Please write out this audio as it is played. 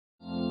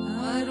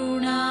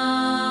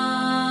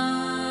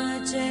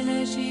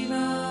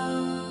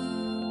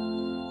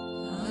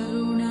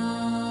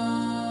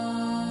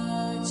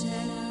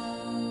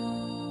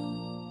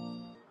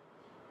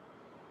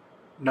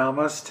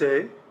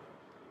Namaste,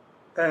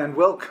 and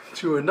welcome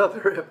to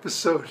another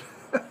episode,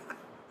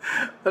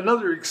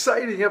 another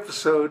exciting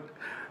episode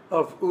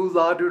of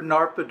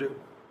Ulladu-Narpadu.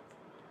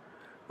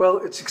 Well,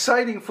 it's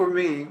exciting for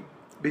me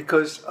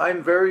because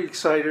I'm very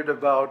excited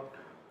about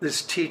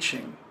this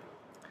teaching.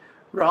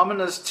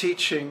 Ramana's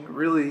teaching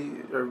really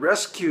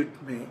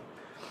rescued me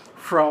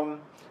from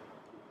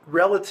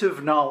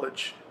relative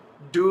knowledge,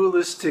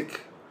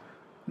 dualistic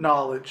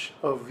knowledge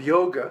of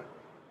yoga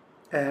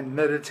and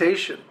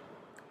meditation,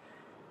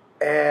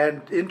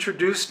 and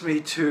introduced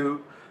me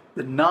to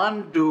the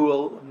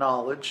non-dual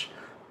knowledge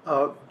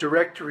of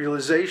direct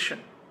realization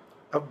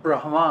of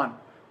Brahman,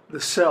 the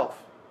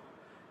self.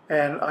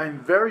 And I'm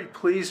very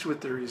pleased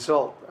with the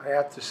result, I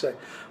have to say.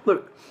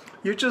 Look,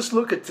 you just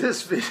look at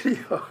this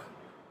video,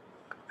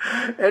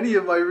 any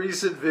of my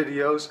recent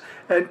videos,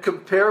 and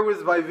compare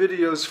with my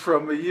videos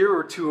from a year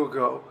or two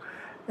ago,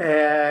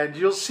 and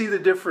you'll see the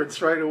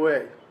difference right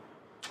away.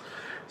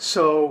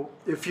 So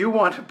if you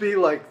want to be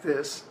like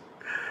this,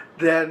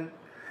 then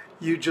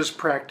you just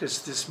practice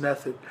this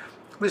method.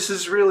 This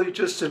is really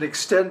just an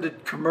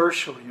extended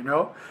commercial,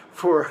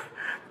 for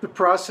the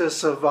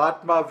process of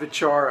Atma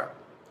Vichara,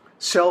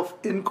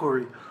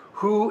 self-inquiry.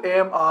 Who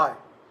am I?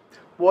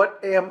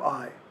 What am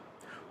I?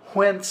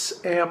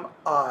 Whence am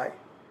I?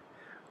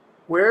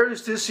 Where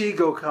is this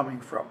ego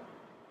coming from?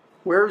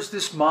 Where is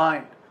this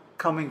mind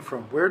coming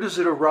from? Where does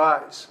it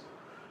arise?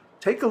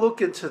 Take a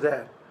look into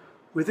that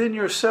within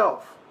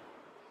yourself.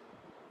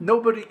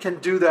 Nobody can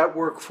do that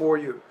work for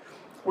you.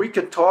 We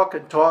can talk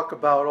and talk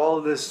about all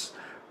this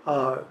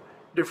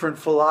different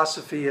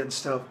philosophy and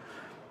stuff,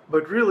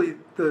 but really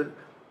the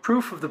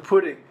proof of the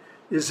pudding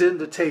is in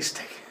the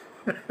tasting.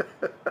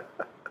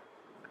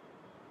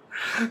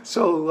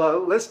 So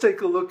let's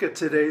take a look at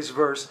today's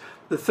verse,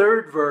 the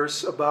third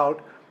verse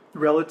about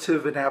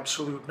relative and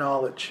absolute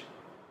knowledge.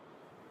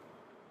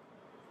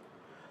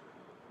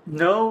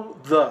 Know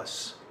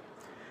thus,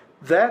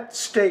 that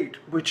state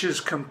which is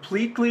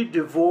completely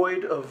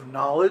devoid of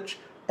knowledge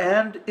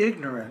and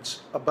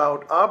ignorance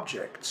about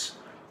objects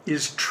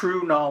is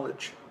true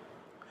knowledge.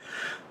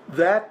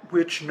 That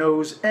which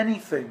knows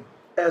anything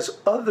as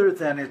other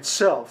than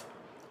itself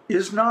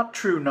is not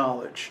true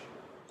knowledge.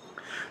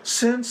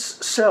 Since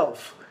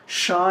self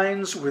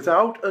shines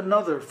without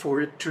another for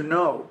it to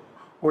know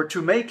or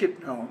to make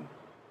it known,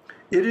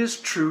 it is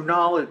true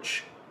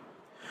knowledge.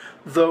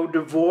 Though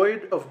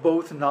devoid of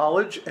both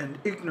knowledge and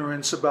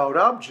ignorance about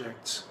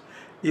objects,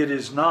 it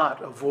is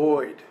not a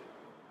void.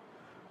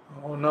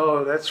 Oh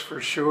no, that's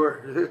for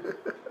sure.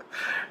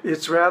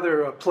 It's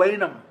rather a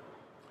plenum,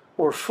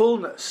 or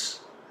fullness,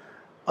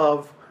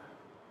 of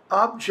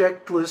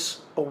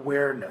objectless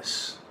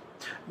awareness,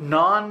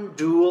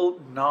 non-dual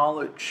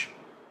knowledge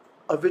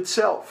of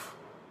itself.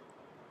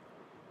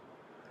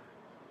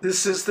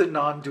 This is the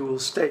non-dual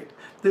state.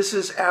 This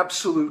is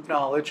absolute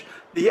knowledge,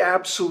 the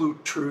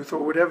absolute truth, or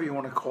whatever you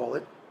want to call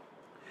it.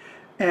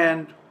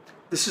 And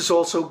this is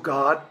also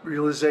God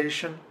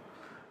realization,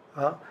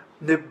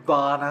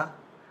 Nibbana,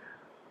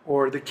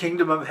 or the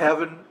kingdom of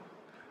heaven,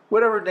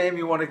 whatever name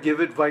you want to give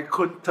it,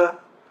 Vaikuntha.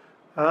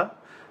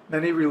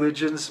 Many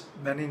religions,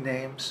 many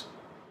names.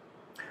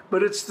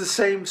 But it's the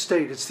same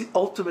state. It's the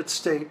ultimate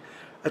state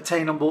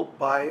attainable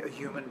by a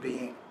human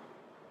being.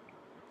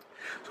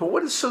 So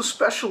what is so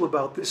special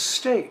about this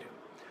state?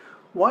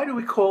 Why do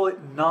we call it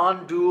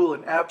non-dual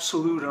and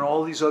absolute and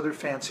all these other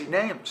fancy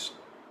names?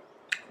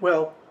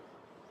 Well,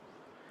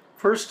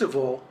 first of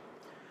all,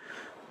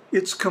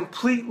 it's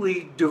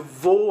completely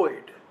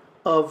devoid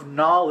of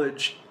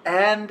knowledge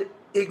and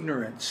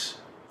ignorance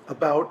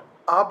about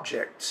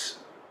objects.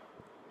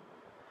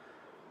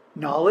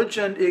 Knowledge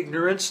and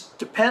ignorance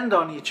depend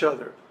on each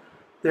other.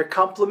 They're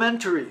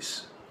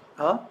complementaries.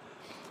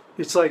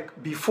 It's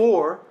like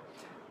before,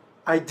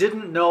 I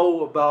didn't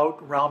know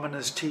about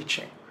Ramana's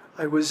teaching.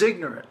 I was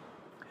ignorant.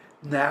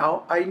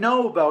 Now I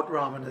know about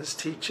Ramana's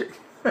teaching.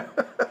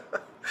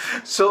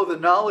 So the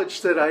knowledge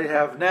that I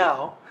have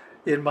now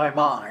in my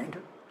mind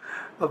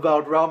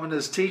about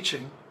Ramana's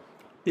teaching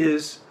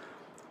is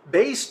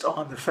based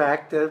on the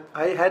fact that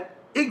I had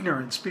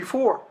ignorance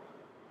before.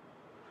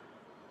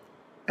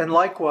 And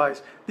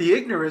likewise, the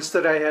ignorance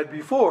that I had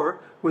before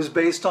was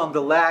based on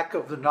the lack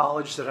of the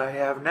knowledge that I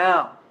have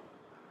now.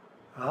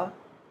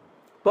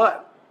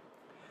 But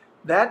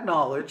that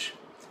knowledge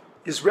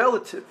is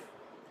relative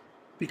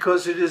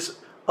because it is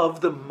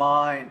of the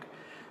mind.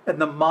 And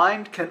the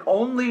mind can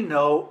only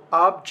know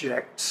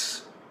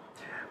objects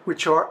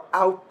which are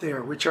out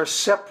there, which are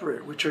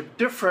separate, which are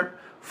different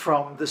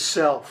from the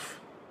self.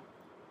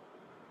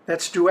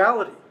 That's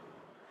duality.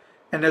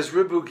 And as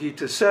Ribhu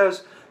Gita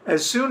says,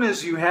 as soon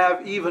as you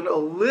have even a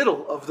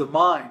little of the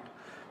mind,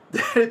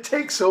 it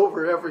takes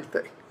over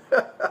everything.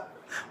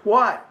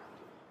 Why?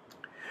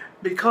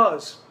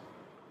 Because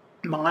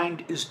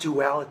mind is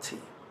duality.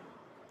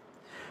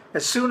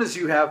 As soon as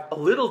you have a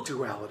little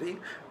duality,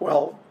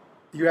 well,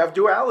 you have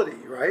duality,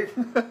 right?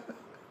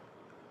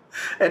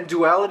 And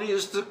duality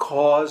is the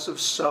cause of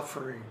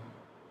suffering.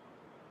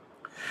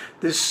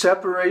 This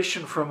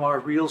separation from our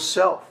real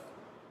self.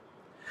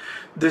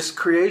 this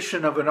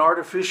creation of an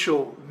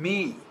artificial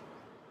me,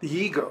 the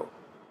ego,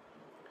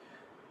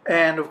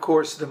 and of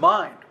course the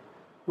mind,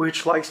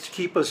 which likes to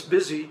keep us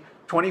busy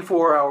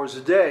 24 hours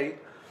a day,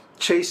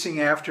 chasing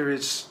after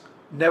its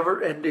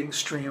never-ending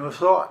stream of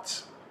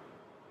thoughts.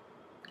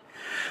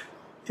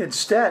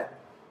 Instead,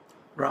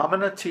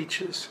 Ramana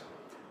teaches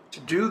to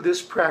do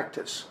this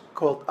practice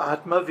called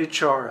Atma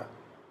Vichara.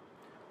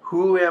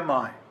 Who am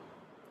I?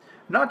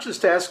 Not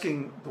just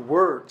asking the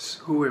words,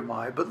 who am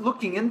I, but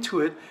looking into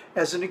it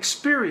as an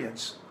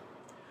experience.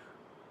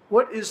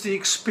 What is the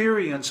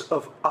experience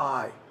of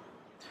I?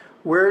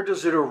 Where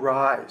does it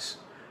arise?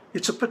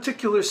 It's a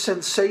particular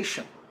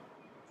sensation.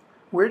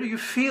 Where do you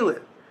feel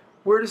it?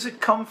 Where does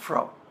it come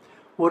from?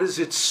 What is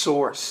its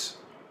source?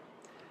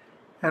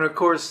 And of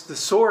course, the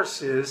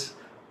source is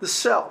the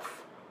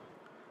self,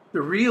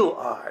 the real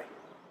I.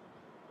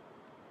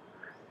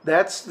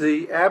 That's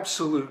the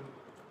absolute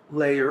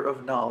layer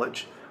of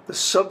knowledge, the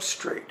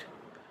substrate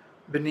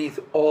beneath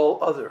all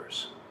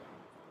others.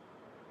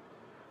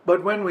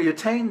 But when we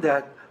attain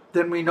that,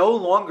 then we no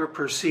longer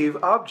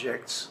perceive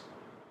objects.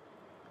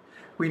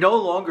 We no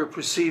longer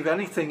perceive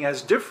anything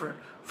as different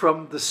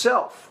from the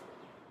self.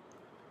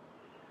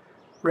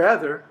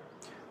 Rather,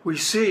 we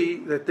see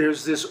that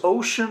there's this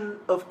ocean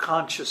of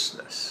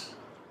consciousness,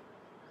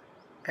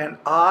 and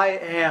I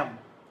am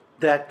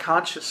that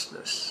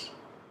consciousness.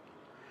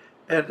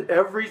 And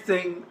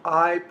everything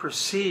I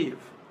perceive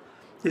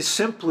is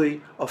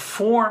simply a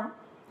form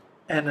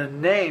and a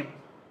name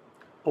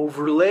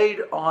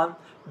overlaid on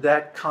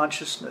that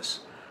consciousness.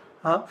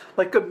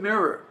 Like a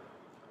mirror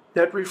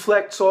that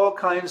reflects all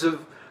kinds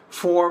of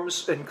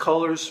forms and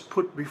colors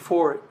put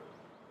before it.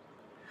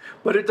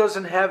 But it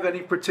doesn't have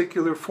any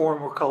particular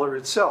form or color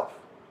itself.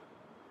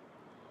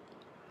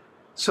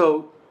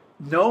 So,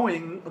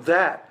 knowing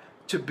that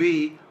to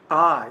be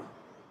I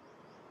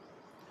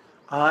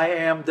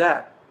am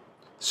that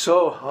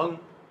Soham,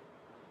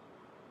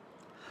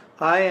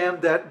 I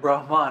am that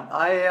Brahman,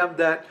 I am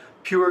that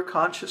pure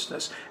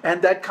consciousness,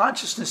 and that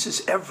consciousness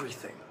is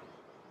everything.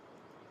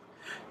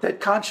 That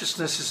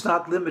consciousness is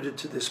not limited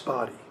to this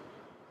body.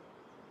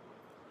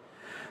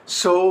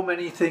 So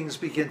many things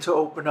begin to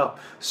open up.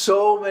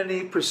 So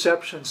many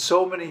perceptions,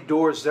 so many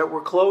doors that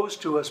were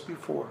closed to us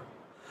before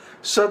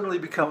suddenly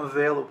become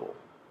available.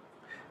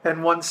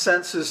 And one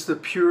senses the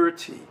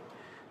purity,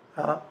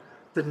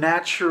 the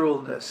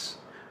naturalness,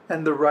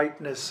 and the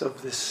rightness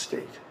of this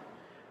state.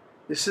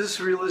 This is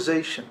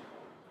realization.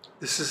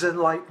 This is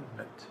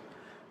enlightenment.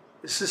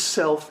 This is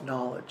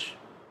self-knowledge.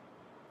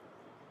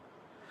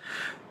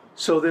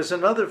 So there's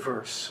another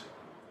verse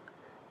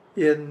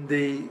in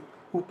the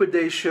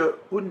Upadesha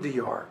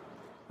Undiyar,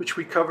 which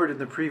we covered in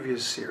the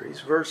previous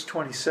series, verse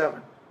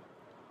 27.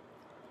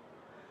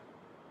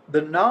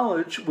 The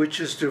knowledge which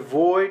is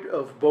devoid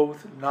of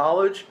both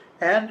knowledge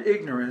and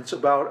ignorance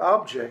about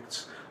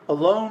objects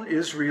alone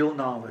is real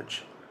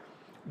knowledge.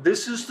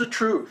 This is the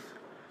truth,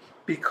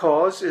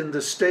 because in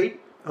the state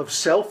of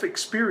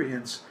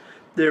self-experience,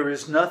 there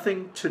is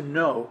nothing to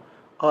know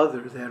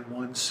other than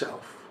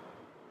oneself.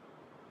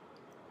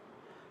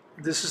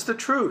 This is the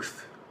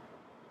truth.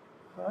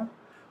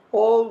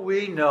 All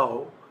we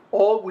know,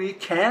 all we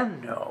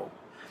can know,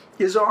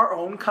 is our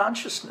own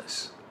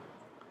consciousness.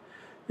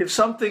 If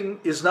something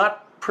is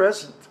not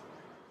present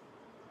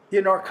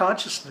in our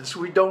consciousness,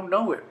 we don't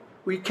know it.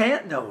 We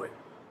can't know it.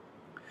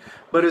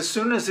 But as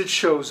soon as it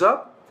shows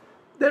up,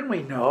 then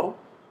we know.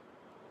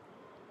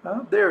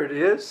 There it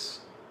is.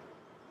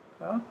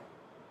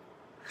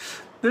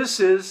 This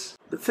is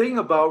the thing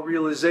about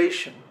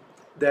realization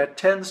that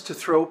tends to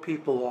throw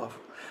people off.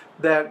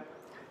 That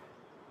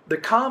the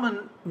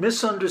common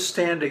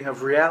misunderstanding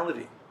of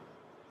reality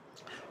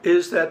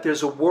is that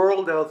there's a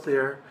world out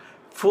there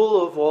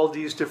full of all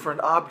these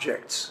different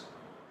objects.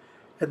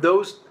 And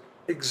those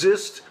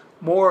exist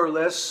more or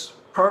less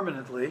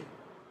permanently,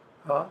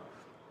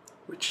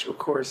 which, of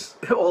course,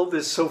 all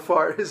this so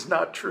far is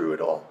not true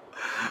at all.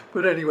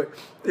 But anyway,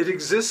 it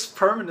exists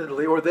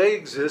permanently, or they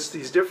exist,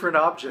 these different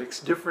objects,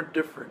 different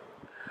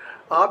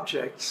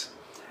objects.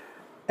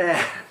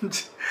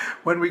 And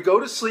when we go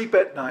to sleep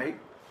at night,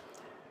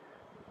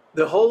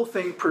 the whole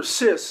thing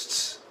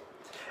persists,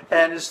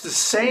 and it's the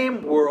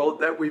same world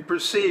that we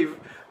perceive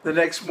the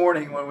next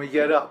morning when we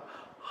get up.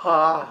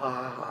 Ha,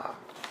 ha, ha.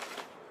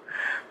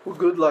 Well,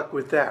 good luck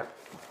with that.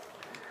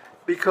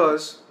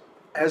 Because,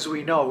 as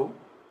we know,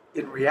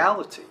 in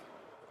reality,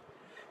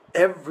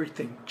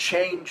 everything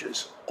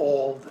changes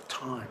all the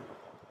time.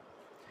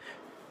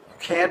 You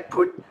can't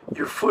put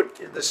your foot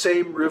in the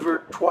same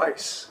river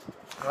twice.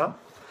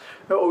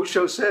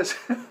 Osho says,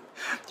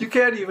 you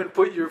can't even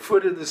put your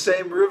foot in the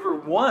same river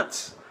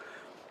once.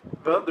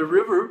 But the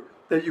river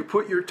that you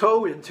put your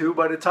toe into,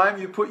 by the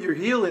time you put your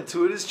heel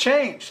into it, is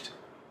changed.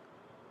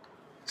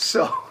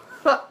 So,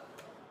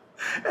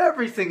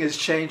 everything is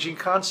changing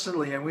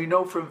constantly, and we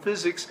know from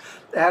physics,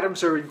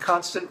 atoms are in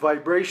constant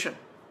vibration.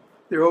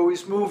 They're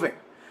always moving,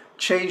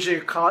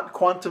 changing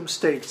quantum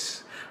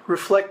states,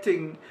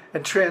 reflecting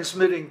and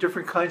transmitting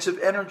different kinds of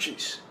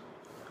energies.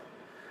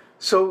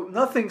 So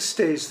nothing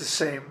stays the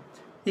same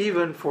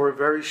even for a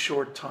very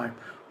short time.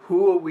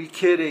 Who are we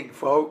kidding,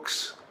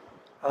 folks?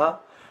 Huh?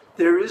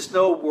 There is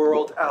no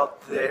world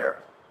out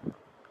there.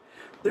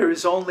 There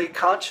is only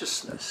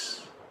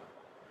consciousness.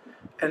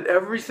 And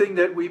everything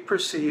that we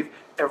perceive,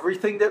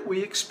 everything that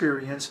we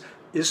experience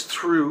is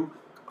through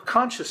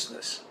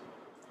consciousness.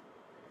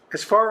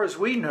 As far as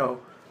we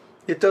know,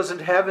 it doesn't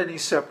have any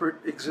separate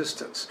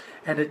existence,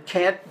 and it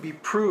can't be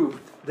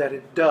proved that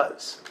it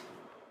does.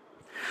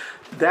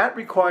 That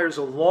requires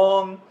a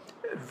long,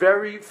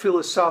 very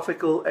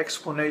philosophical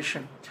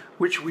explanation,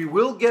 which we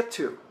will get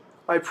to,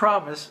 I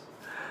promise,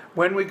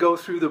 when we go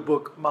through the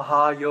book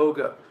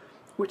Jñāna-yoga,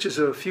 which is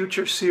a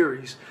future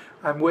series.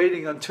 I'm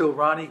waiting until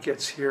Ronnie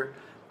gets here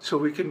so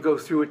we can go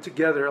through it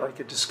together like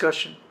a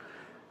discussion.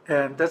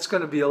 And that's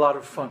going to be a lot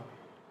of fun.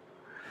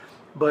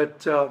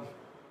 But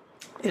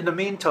in the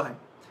meantime,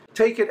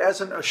 take it as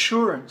an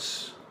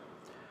assurance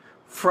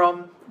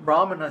from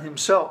Ramana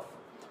himself,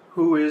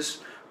 who is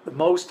the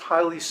most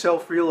highly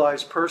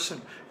self-realized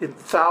person in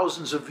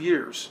thousands of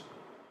years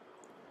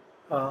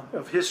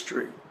of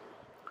history,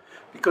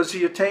 because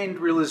he attained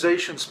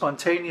realization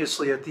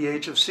spontaneously at the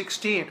age of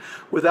 16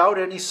 without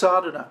any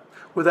sadhana,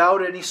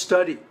 without any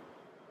study.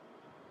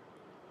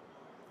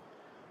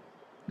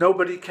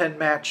 Nobody can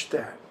match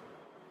that.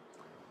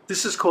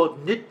 This is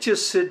called Nitya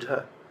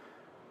Siddha,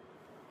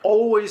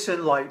 always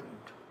enlightened.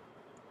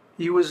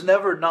 He was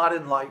never not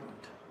enlightened.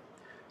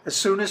 As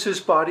soon as his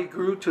body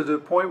grew to the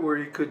point where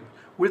he could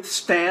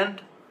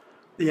withstand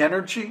the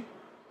energy,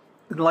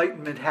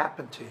 enlightenment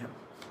happened to him.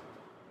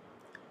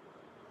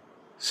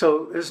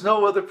 So there's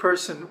no other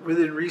person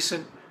within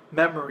recent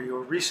memory or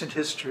recent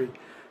history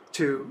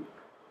to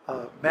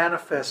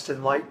manifest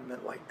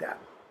enlightenment like that.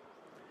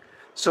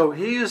 So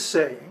he is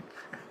saying,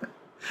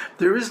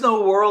 there is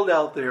no world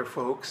out there,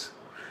 folks.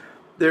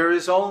 There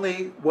is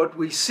only what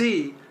we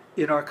see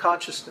in our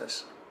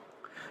consciousness.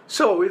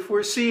 So if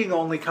we're seeing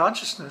only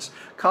consciousness,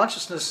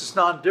 consciousness is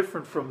not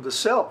different from the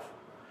self.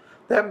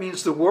 That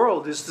means the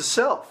world is the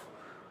self.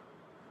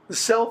 The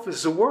self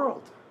is the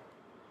world.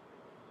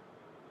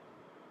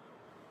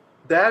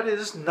 That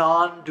is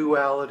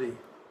non-duality.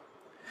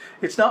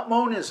 It's not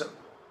monism.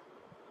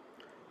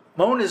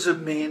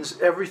 Monism means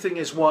everything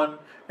is one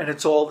and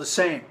it's all the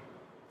same.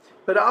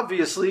 But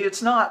obviously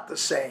it's not the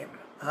same.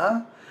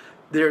 Huh?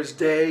 There's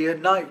day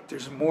and night.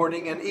 There's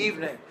morning and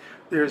evening.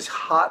 There's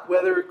hot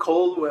weather,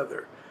 cold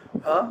weather.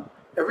 Huh?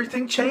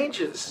 Everything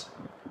changes.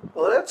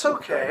 Well, that's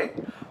okay,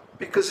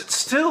 because it's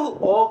still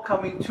all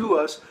coming to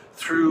us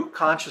through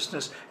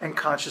consciousness, and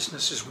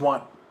consciousness is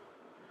one.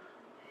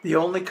 The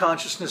only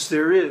consciousness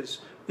there is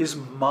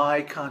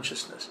my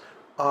consciousness,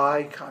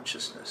 I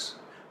consciousness,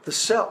 the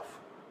self.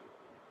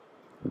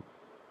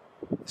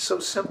 It's so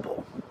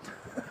simple.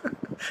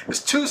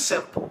 It's too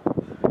simple.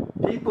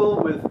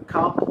 People with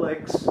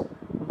complex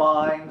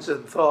minds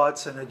and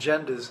thoughts and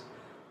agendas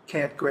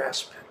can't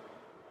grasp it.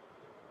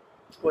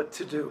 What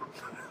to do?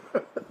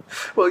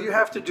 Well, you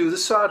have to do the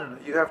sadhana.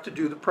 You have to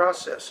do the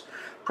process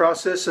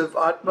of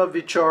Atma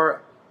Vichara.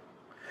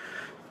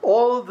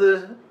 All of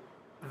the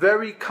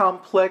very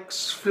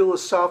complex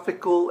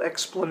philosophical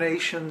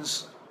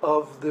explanations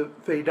of the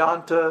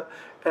Vedanta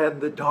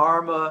and the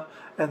Dharma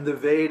and the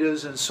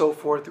Vedas and so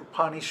forth,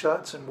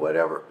 Upanishads and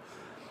whatever,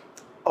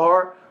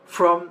 are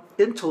from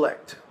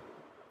intellect.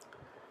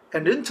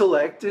 And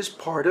intellect is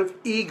part of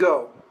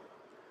ego.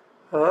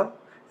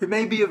 It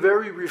may be a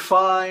very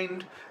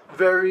refined,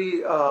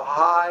 very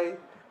high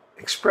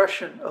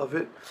expression of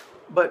it,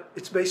 but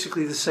it's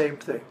basically the same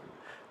thing.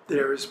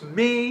 There's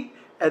me,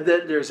 and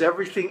then there's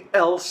everything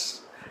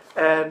else,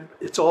 and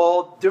it's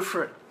all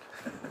different.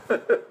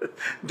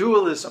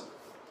 Dualism.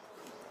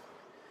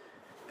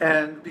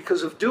 And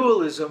because of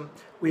dualism,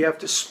 we have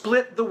to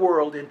split the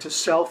world into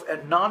self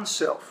and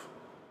non-self.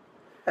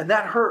 And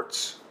that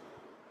hurts.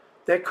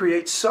 That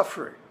creates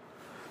suffering.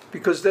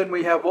 Because then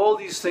we have all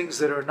these things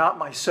that are not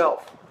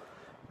myself.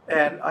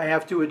 And I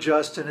have to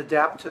adjust and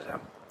adapt to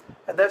them.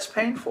 And that's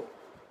painful.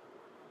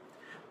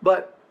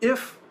 But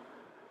if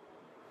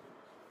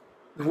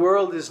the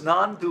world is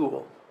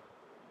non-dual,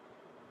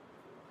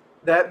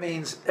 that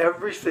means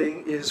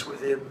everything is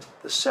within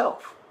the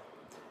self.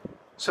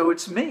 So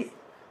it's me.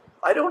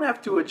 I don't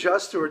have to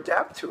adjust or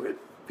adapt to it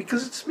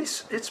because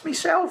it's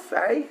myself,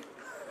 eh?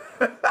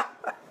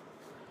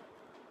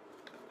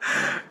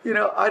 You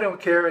know, I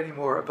don't care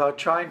anymore about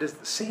trying to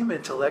seem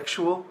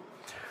intellectual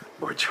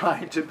or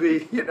trying to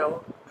be,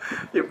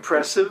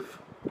 impressive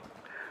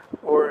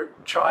or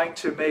trying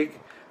to make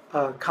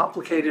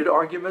complicated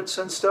arguments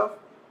and stuff.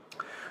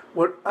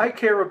 What I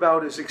care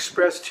about is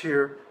expressed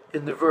here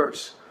in the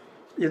verse,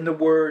 in the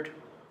word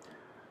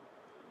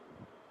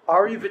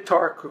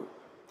Arivitarku.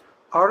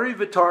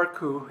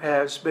 Arivitarku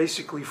has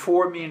basically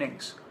 4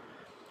 meanings.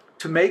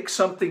 To make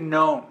something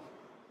known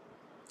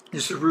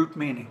is the root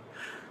meaning.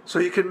 So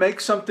you can make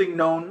something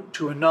known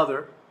to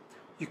another.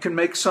 You can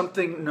make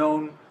something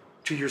known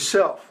to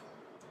yourself.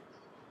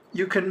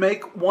 You can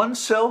make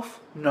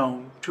oneself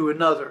known to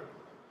another.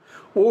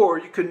 Or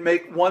you can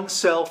make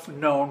oneself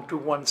known to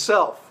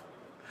oneself.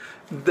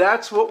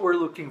 That's what we're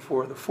looking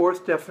for, the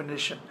 4th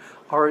definition.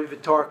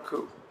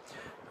 Arivitarku.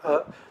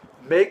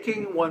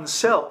 Making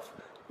oneself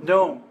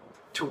known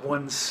to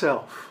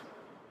oneself.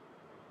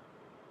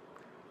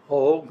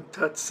 Om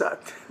Tat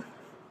Sat.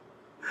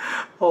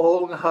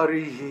 Om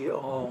Harihi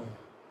Om.